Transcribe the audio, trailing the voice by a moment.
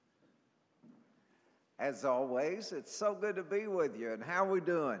As always, it's so good to be with you. And how are we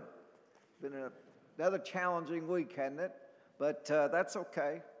doing? Been another challenging week, hasn't it? But that's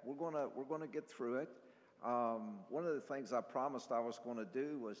okay. We're gonna get through it. One of the things I promised I was going to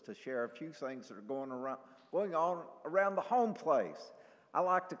do was to share a few things that are going on around the home place. I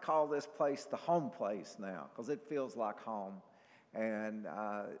like to call this place the home place now because it feels like home. And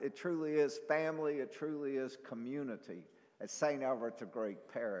it truly is family. It truly is community at St. Albert the Great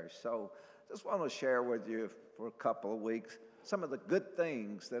Parish. So just want to share with you for a couple of weeks some of the good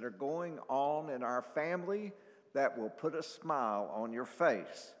things that are going on in our family that will put a smile on your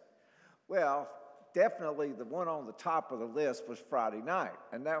face. Well, definitely the one on the top of the list was Friday night,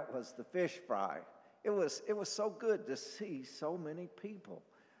 and that was the fish fry. It was so good to see so many people.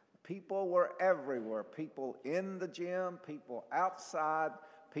 People were everywhere. People in the gym, people outside.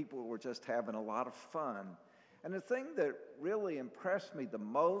 People were just having a lot of fun. And the thing that really impressed me the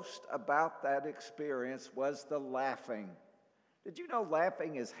most about that experience was the laughing. Did you know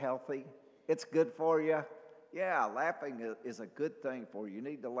laughing is healthy? It's good for you. Yeah, laughing is a good thing for you. You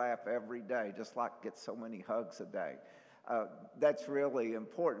need to laugh every day, just like get so many hugs a day. That's really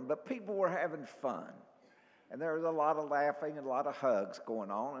important. But people were having fun. And there was a lot of laughing and a lot of hugs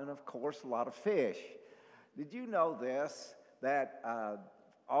going on, and of course, a lot of fish. Did you know this, that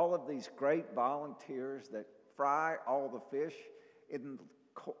all of these great volunteers that fry all the fish,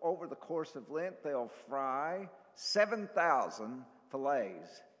 over the course of Lent, they'll fry 7,000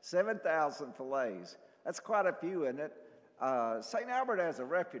 fillets. 7,000 fillets. That's quite a few, isn't it? St. Albert has a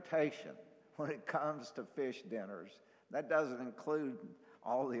reputation when it comes to fish dinners. That doesn't include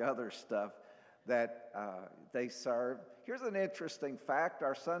all the other stuff that they serve. Here's an interesting fact.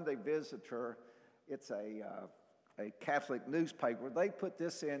 Our Sunday Visitor, it's a Catholic newspaper. They put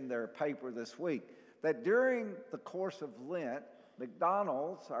this in their paper this week, that during the course of Lent,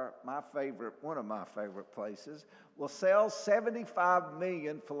 McDonald's, one of my favorite places, will sell 75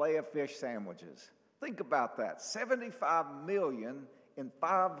 million Filet-O-Fish sandwiches. Think about that, 75 million in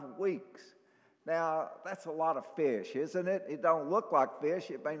 5 weeks. Now, that's a lot of fish, isn't it? It don't look like fish.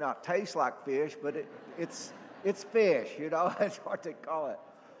 It may not taste like fish, but it's fish, you know. That's what they call it.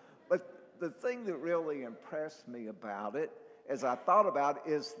 But the thing that really impressed me about it, as I thought about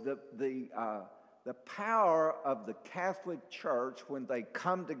it, is the power of the Catholic Church when they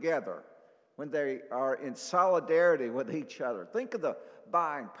come together, when they are in solidarity with each other. Think of the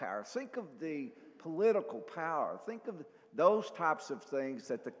buying power. Think of the political power. Think of those types of things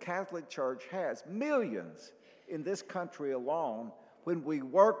that the Catholic Church has, millions in this country alone, when we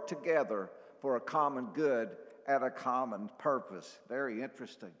work together for a common good at a common purpose. Very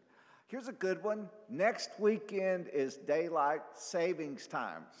interesting. Here's a good one. Next weekend is daylight savings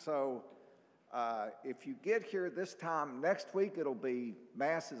time. So if you get here this time next week, it'll be,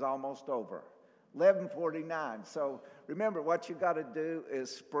 Mass is almost over, 11:49. So remember, what you got to do is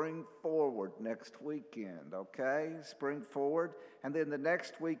spring forward next weekend, okay? Spring forward. And then the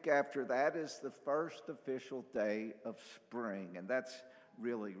next week after that is the first official day of spring. And that's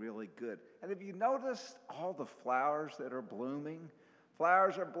really, really good. And have you noticed all the flowers that are blooming?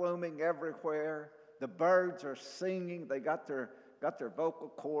 Flowers are blooming everywhere. The birds are singing. They got their vocal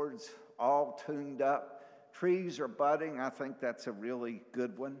cords all tuned up. Trees are budding. I think that's a really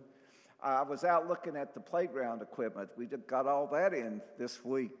good one. I was out looking at the playground equipment. We just got all that in this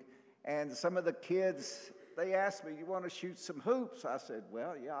week. And some of the kids, they asked me, you want to shoot some hoops? I said,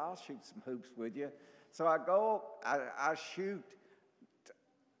 well, yeah, I'll shoot some hoops with you. So I go, I shoot.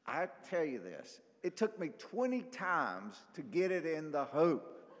 I tell you this, it took me 20 times to get it in the hoop.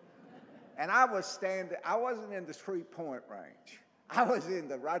 And I wasn't in the 3-point range. I was in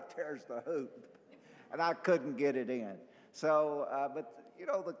right there's the hoop. And I couldn't get it in. So, but you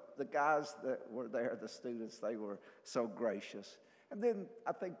know, the guys that were there, the students, they were so gracious. And then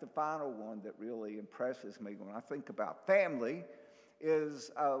I think the final one that really impresses me when I think about family is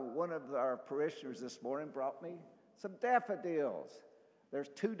one of our parishioners this morning brought me some daffodils. There's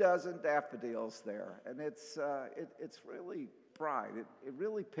 24 daffodils there, and it's really bright. It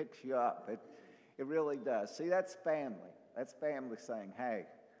really picks you up. It really does. See, that's family. That's family saying, hey,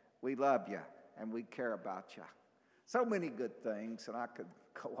 we love you and we care about you. So many good things, and I could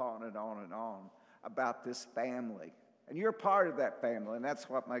go on and on and on about this family. And you're part of that family, and that's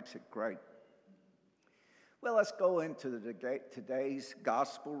what makes it great. Well, let's go into today's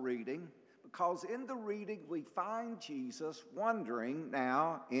gospel reading, because in the reading we find Jesus wandering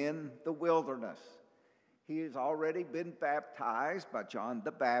now in the wilderness. He has already been baptized by John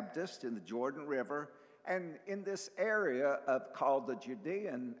the Baptist in the Jordan River, and in this area called the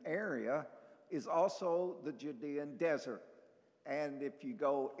Judean area is also the Judean desert. And if you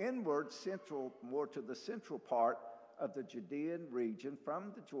go inward, more to the central part of the Judean region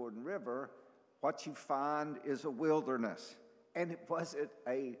from the Jordan River, what you find is a wilderness. And it wasn't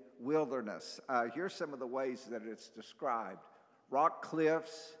a wilderness. Here's some of the ways that it's described: rock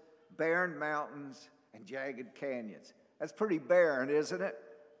cliffs, barren mountains, and jagged canyons. That's pretty barren, isn't it?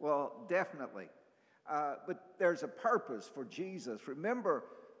 Well, definitely. But there's a purpose for Jesus. Remember,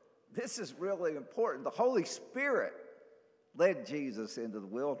 this is really important. The Holy Spirit led Jesus into the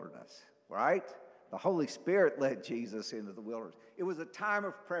wilderness, right? The Holy Spirit led Jesus into the wilderness. It was a time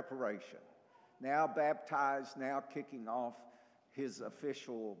of preparation. Now baptized, now kicking off his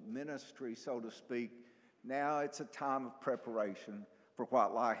official ministry, so to speak. Now it's a time of preparation for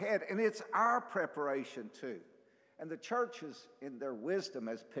what lie ahead. And it's our preparation too. And the church in their wisdom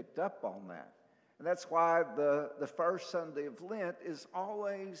has picked up on that. And that's why the first Sunday of Lent is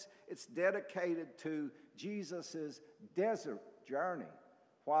always, it's dedicated to Jesus' desert journey.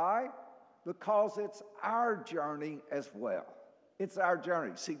 Why? Because it's our journey as well. It's our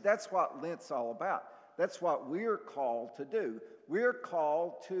journey. See, that's what Lent's all about. That's what we're called to do. We're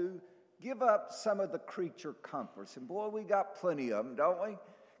called to give up some of the creature comforts. And boy, we got plenty of them, don't we?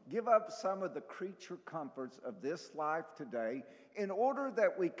 Give up some of the creature comforts of this life today in order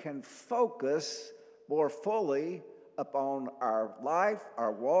that we can focus more fully upon our life,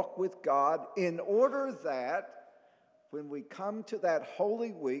 our walk with God, in order that when we come to that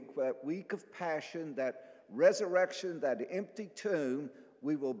Holy Week, that week of Passion, that resurrection, that empty tomb,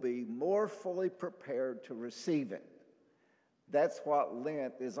 we will be more fully prepared to receive it. That's what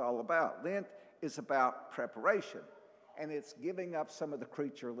Lent is all about. Lent is about preparation, and it's giving up some of the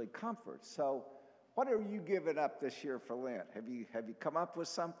creaturely comforts. So what are you giving up this year for Lent? Have you come up with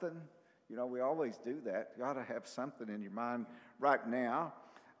something? You know, we always do that. You ought to have something in your mind right now.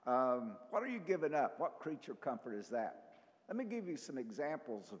 What are you giving up? What creature comfort is that? Let me give you some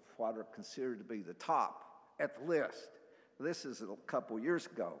examples of what are considered to be the top at the list. This is a couple years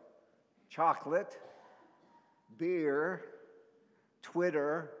ago. Chocolate, beer,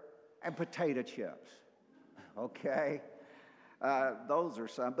 Twitter, and potato chips. Okay? Those are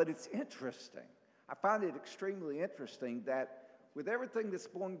some, but it's interesting. I find it extremely interesting that with everything that's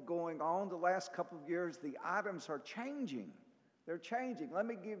been going on the last couple of years, the items are changing. They're changing. Let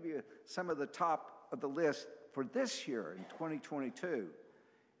me give you some of the top of the list for this year in 2022.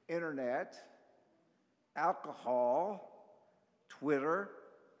 Internet, alcohol, Twitter,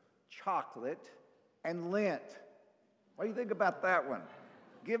 chocolate, and Lent. What do you think about that one?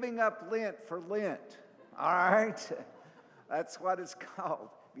 Giving up Lent for Lent. All right? That's what it's called.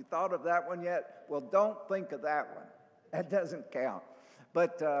 Have you thought of that one yet? Well, don't think of that one. That doesn't count.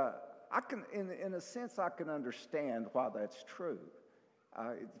 But I can, in a sense, I can understand why that's true.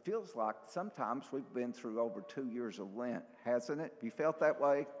 It feels like sometimes we've been through over 2 years of Lent, hasn't it? You felt that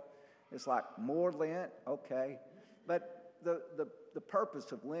way? It's like more Lent, okay. But the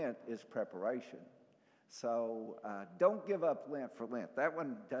purpose of Lent is preparation. So don't give up Lent for Lent. That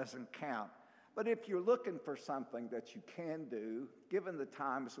one doesn't count. But if you're looking for something that you can do, given the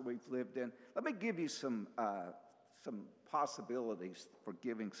times that we've lived in, let me give you some possibilities for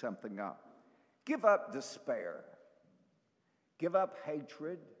giving something up. Give up despair. Give up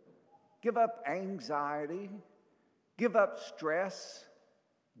hatred. Give up anxiety. Give up stress.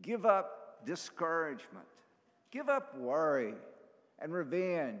 Give up discouragement. Give up worry and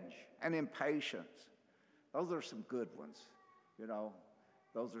revenge and impatience. Those are some good ones, you know.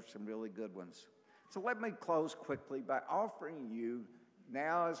 Those are some really good ones. So let me close quickly by offering you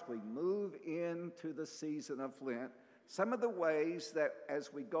now, as we move into the season of Lent, some of the ways that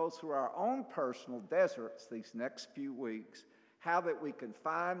as we go through our own personal deserts these next few weeks, how that we can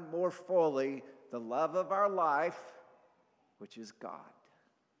find more fully the love of our life, which is God.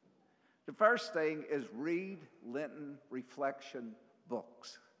 The first thing is read Lenten reflection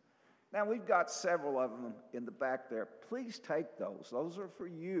books. Now, we've got several of them in the back there. Please take those. Those are for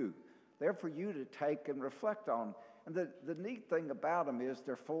you. They're for you to take and reflect on. And the neat thing about them is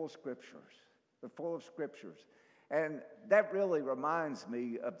they're full of scriptures. They're full of scriptures. And that really reminds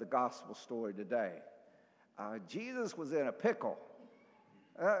me of the gospel story today. Jesus was in a pickle.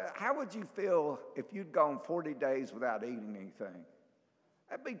 How would you feel if you'd gone 40 days without eating anything?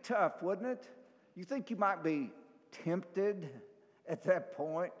 That'd be tough, wouldn't it? You think you might be tempted at that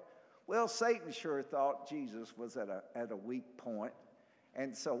point? Well, Satan sure thought Jesus was at a weak point.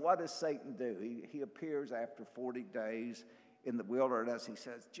 And so what does Satan do? He appears after 40 days in the wilderness. He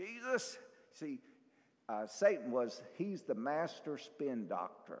says, Jesus, see, he's the master spin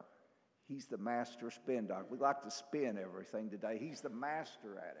doctor. He's the master spin doctor. We like to spin everything today. He's the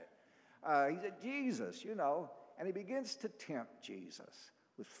master at it. He said, Jesus, you know. And he begins to tempt Jesus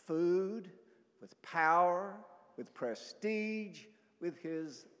with food, with power, with prestige, with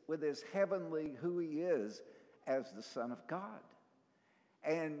his heavenly, who he is as the Son of God.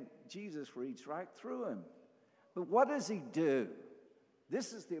 And Jesus reads right through him. But what does he do?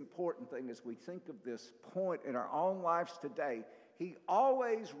 This is the important thing as we think of this point in our own lives today. He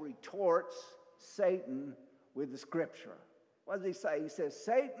always retorts Satan with the scripture. What does he say? He says,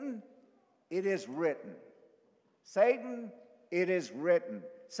 Satan, it is written. Satan, it is written.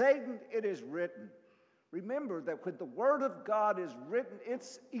 Satan, it is written. Remember that when the word of God is written,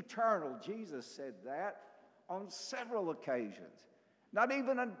 it's eternal. Jesus said that on several occasions. Not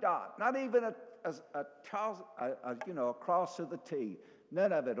even a dot, not even a cross of the T.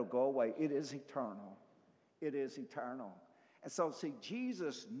 None of it will go away. It is eternal. It is eternal. And so, see,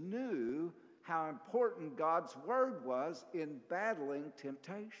 Jesus knew how important God's word was in battling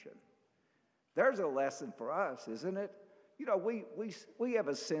temptation. There's a lesson for us, isn't it? You know, we have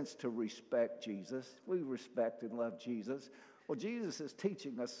a sense to respect Jesus. We respect and love Jesus. Well, Jesus is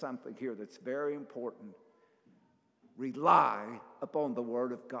teaching us something here that's very important. Rely upon the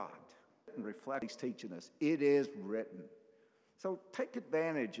word of God. And reflect, he's teaching us. It is written. So take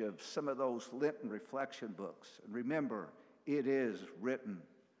advantage of some of those Lenten reflection books. And remember, it is written.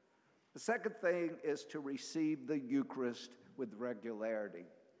 The second thing is to receive the Eucharist with regularity.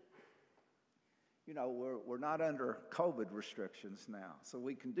 You know, we're not under COVID restrictions now, so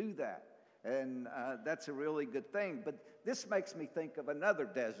we can do that. And that's a really good thing. But this makes me think of another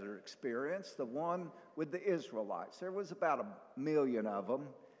desert experience, the one with the Israelites. There was about 1 million of them,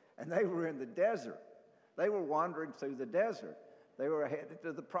 and they were in the desert. They were wandering through the desert. They were headed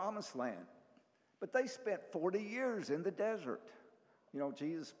to the Promised Land. But they spent 40 years in the desert. You know,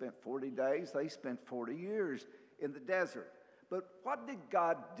 Jesus spent 40 days. They spent 40 years in the desert. But what did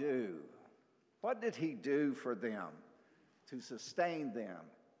God do? What did he do for them to sustain them?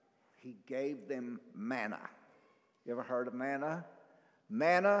 He gave them manna. You ever heard of manna?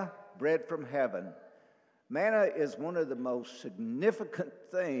 Manna, bread from heaven. Manna is one of the most significant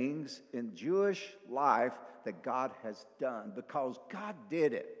things in Jewish life that God has done because God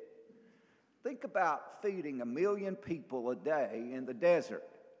did it. Think about feeding 1 million people a day in the desert.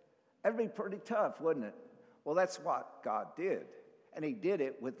 That'd be pretty tough, wouldn't it? Well, that's what God did. And he did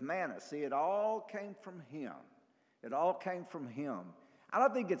it with manna. See, it all came from him. It all came from him. I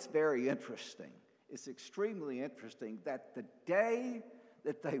think it's very interesting. It's extremely interesting that the day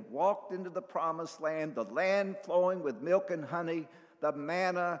that they walked into the Promised Land, the land flowing with milk and honey, the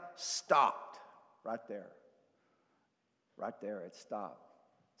manna stopped right there. Right there, it stopped.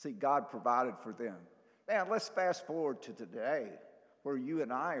 See, God provided for them. Now, let's fast forward to today where you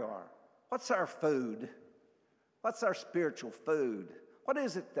and I are. What's our food? What's our spiritual food? What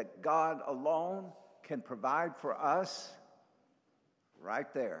is it that God alone can provide for us?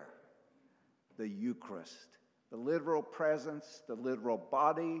 Right there, the Eucharist, the literal presence, the literal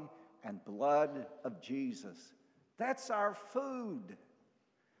body and blood of Jesus. That's our food.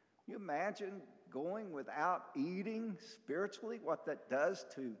 You imagine going without eating spiritually, what that does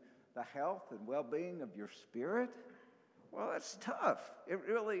to the health and well-being of your spirit? Well, that's tough. It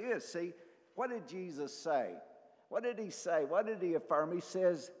really is. See, what did Jesus say? What did he say? What did he affirm? He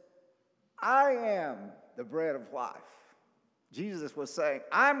says, I am the bread of life. Jesus was saying,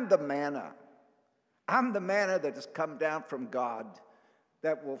 I'm the manna. I'm the manna that has come down from God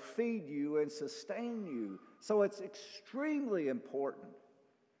that will feed you and sustain you. So it's extremely important,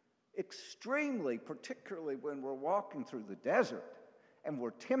 extremely, particularly when we're walking through the desert and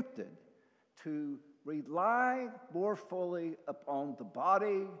we're tempted to rely more fully upon the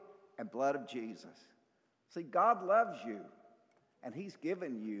body and blood of Jesus. See, God loves you, and he's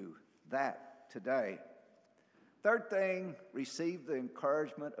given you that today. Third thing, receive the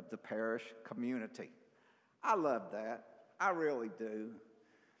encouragement of the parish community. I love that. I really do.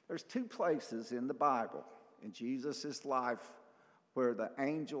 There's 2 places in the Bible, in Jesus' life, where the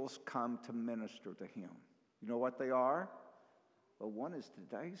angels come to minister to him. You know what they are? Well, one is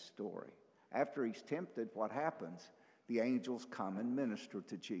today's story. After he's tempted, what happens? The angels come and minister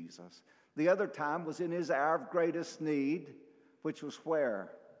to Jesus. The other time was in his hour of greatest need, which was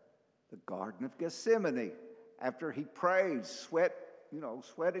where? The Garden of Gethsemane. After he prays,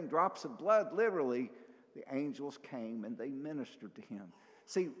 sweating drops of blood, literally, the angels came and they ministered to him.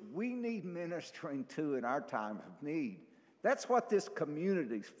 See, we need ministering too in our time of need. That's what this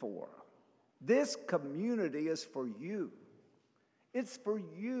community's for. This community is for you. It's for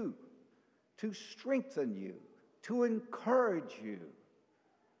you, to strengthen you, to encourage you,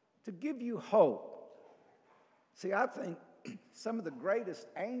 to give you hope. See, I think some of the greatest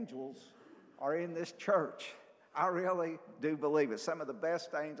angels are in this church. I really do believe it. Some of the best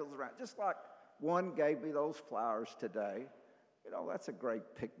angels around. Just like one gave me those flowers today. You know, that's a great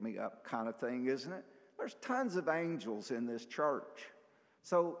pick-me-up kind of thing, isn't it? There's tons of angels in this church.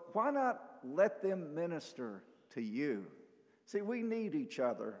 So why not let them minister to you? See, we need each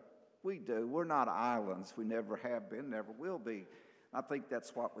other. We do. We're not islands. We never have been, never will be. I think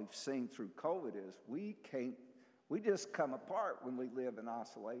that's what we've seen through COVID is we just come apart when we live in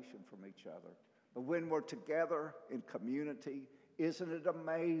isolation from each other. But when we're together in community, isn't it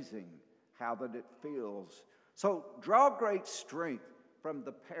amazing how that it feels? So draw great strength from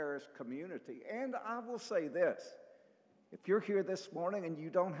the parish community. And I will say this, if you're here this morning and you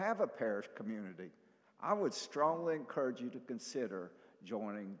don't have a parish community, I would strongly encourage you to consider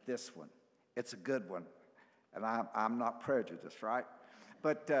joining this one. It's a good one. And I'm not prejudiced, right?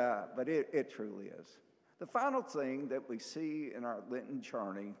 But it truly is. The final thing that we see in our Lenten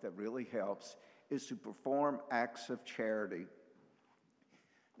journey that really helps is to perform acts of charity.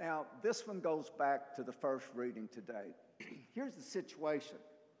 Now, this one goes back to the first reading today. Here's the situation.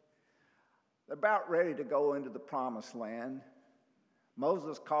 They're about ready to go into the promised land.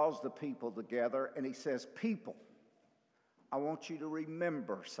 Moses calls the people together and he says, people, I want you to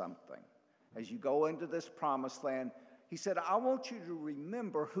remember something. As you go into this promised land, he said, I want you to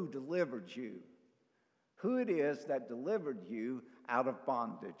remember who delivered you, who it is that delivered you out of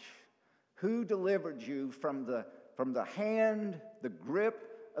bondage, who delivered you from the hand, the grip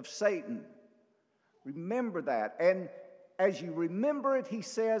of Satan. Remember that. And as you remember it, he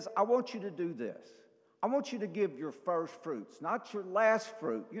says, I want you to do this. I want you to give your first fruits, not your last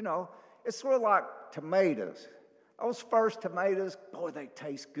fruit. You know, it's sort of like tomatoes. Those first tomatoes, boy, they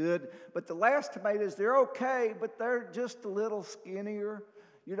taste good. But the last tomatoes, they're okay, but they're just a little skinnier.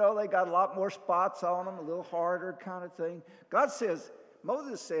 You know, they got a lot more spots on them, a little harder kind of thing.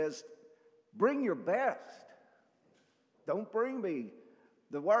 Moses says, bring your best. Don't bring me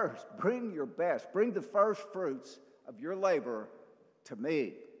the worst. Bring your best. Bring the first fruits of your labor to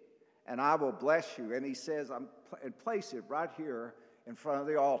me, and I will bless you. And he says, and place it right here in front of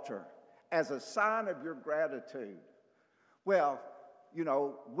the altar as a sign of your gratitude. Well, you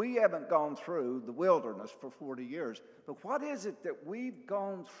know, we haven't gone through the wilderness for 40 years, but what is it that we've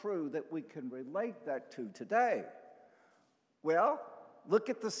gone through that we can relate that to today? Well, look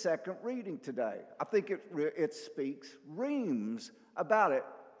at the second reading today. I think it speaks reams about it.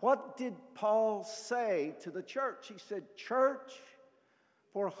 What did Paul say to the church? He said, church,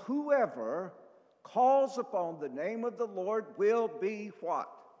 for whoever calls upon the name of the Lord will be what?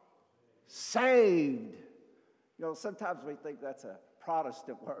 Saved. You know, sometimes we think that's a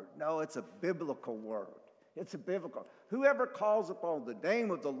Protestant word. No, it's a biblical word. It's a biblical. Whoever calls upon the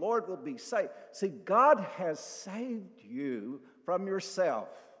name of the Lord will be saved. See, God has saved you from yourself.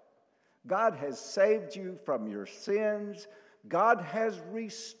 God has saved you from your sins. God has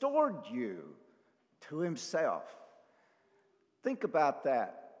restored you to himself. Think about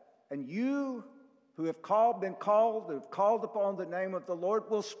that. And you who have been called upon the name of the Lord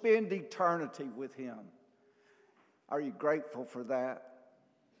will spend eternity with him. Are you grateful for that?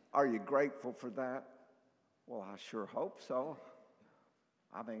 Are you grateful for that? Well, I sure hope so.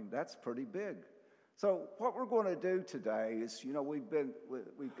 I mean, that's pretty big. So what we're going to do today is, you know,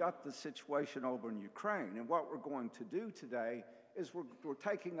 we've got the situation over in Ukraine, and what we're going to do today is we're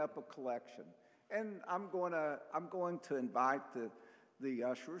taking up a collection, and I'm going to invite the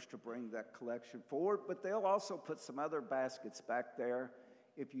ushers to bring that collection forward, but they'll also put some other baskets back there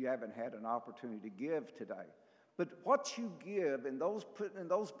if you haven't had an opportunity to give today. But what you give and those put in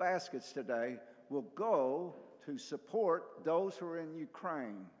those baskets today will go to support those who are in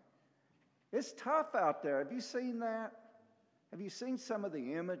Ukraine. It's tough out there. Have you seen that? Have you seen some of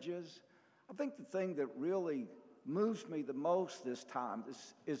the images? I think the thing that really moves me the most this time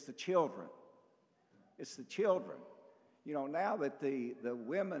is the children. It's the children. You know, now that the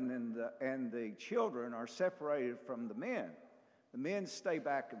women and the children are separated from the men stay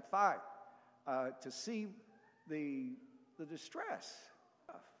back and fight to see the distress.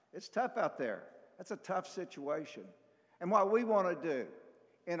 It's tough out there. That's a tough situation. And what we want to do,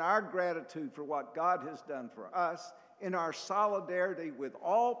 in our gratitude for what God has done for us, in our solidarity with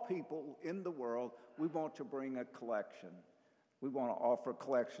all people in the world, we want to bring a collection. We want to offer a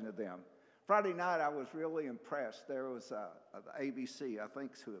collection to them. Friday night, I was really impressed. There was ABC, I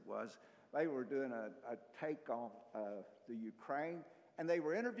think who it was. They were doing a take on the Ukraine, and they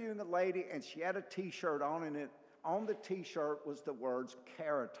were interviewing a lady, and she had a T-shirt on, and on the T-shirt was the words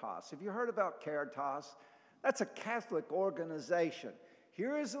Caritas. Have you heard about Caritas? That's a Catholic organization.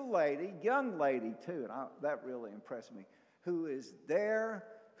 Here is a lady, young lady too, and that really impressed me, who is there,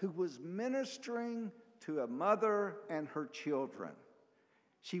 who was ministering to a mother and her children.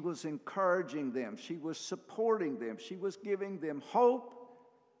 She was encouraging them. She was supporting them. She was giving them hope.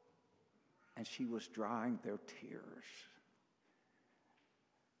 And she was drying their tears.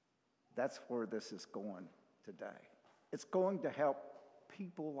 That's where this is going today. It's going to help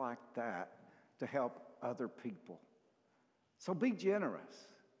people like that to help other people. So be generous.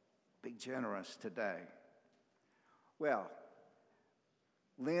 Be generous today. Well,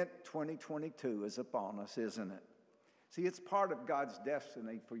 Lent 2022 is upon us, isn't it? See, it's part of God's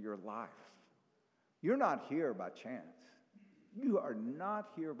destiny for your life. You're not here by chance. You are not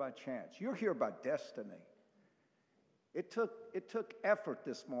here by chance. You're here by destiny. It took effort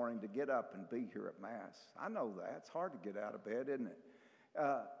this morning to get up and be here at Mass. I know that. It's hard to get out of bed, isn't it?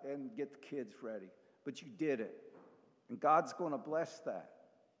 And get the kids ready. But you did it. And God's going to bless that.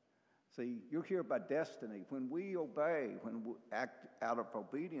 See, you're here by destiny. When we obey, when we act out of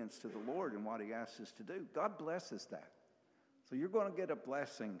obedience to the Lord and what He asks us to do, God blesses that. So you're going to get a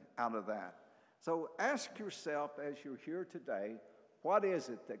blessing out of that. So ask yourself as you're here today, what is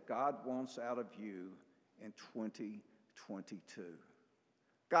it that God wants out of you in 2022?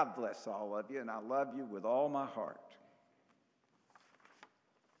 God bless all of you, and I love you with all my heart.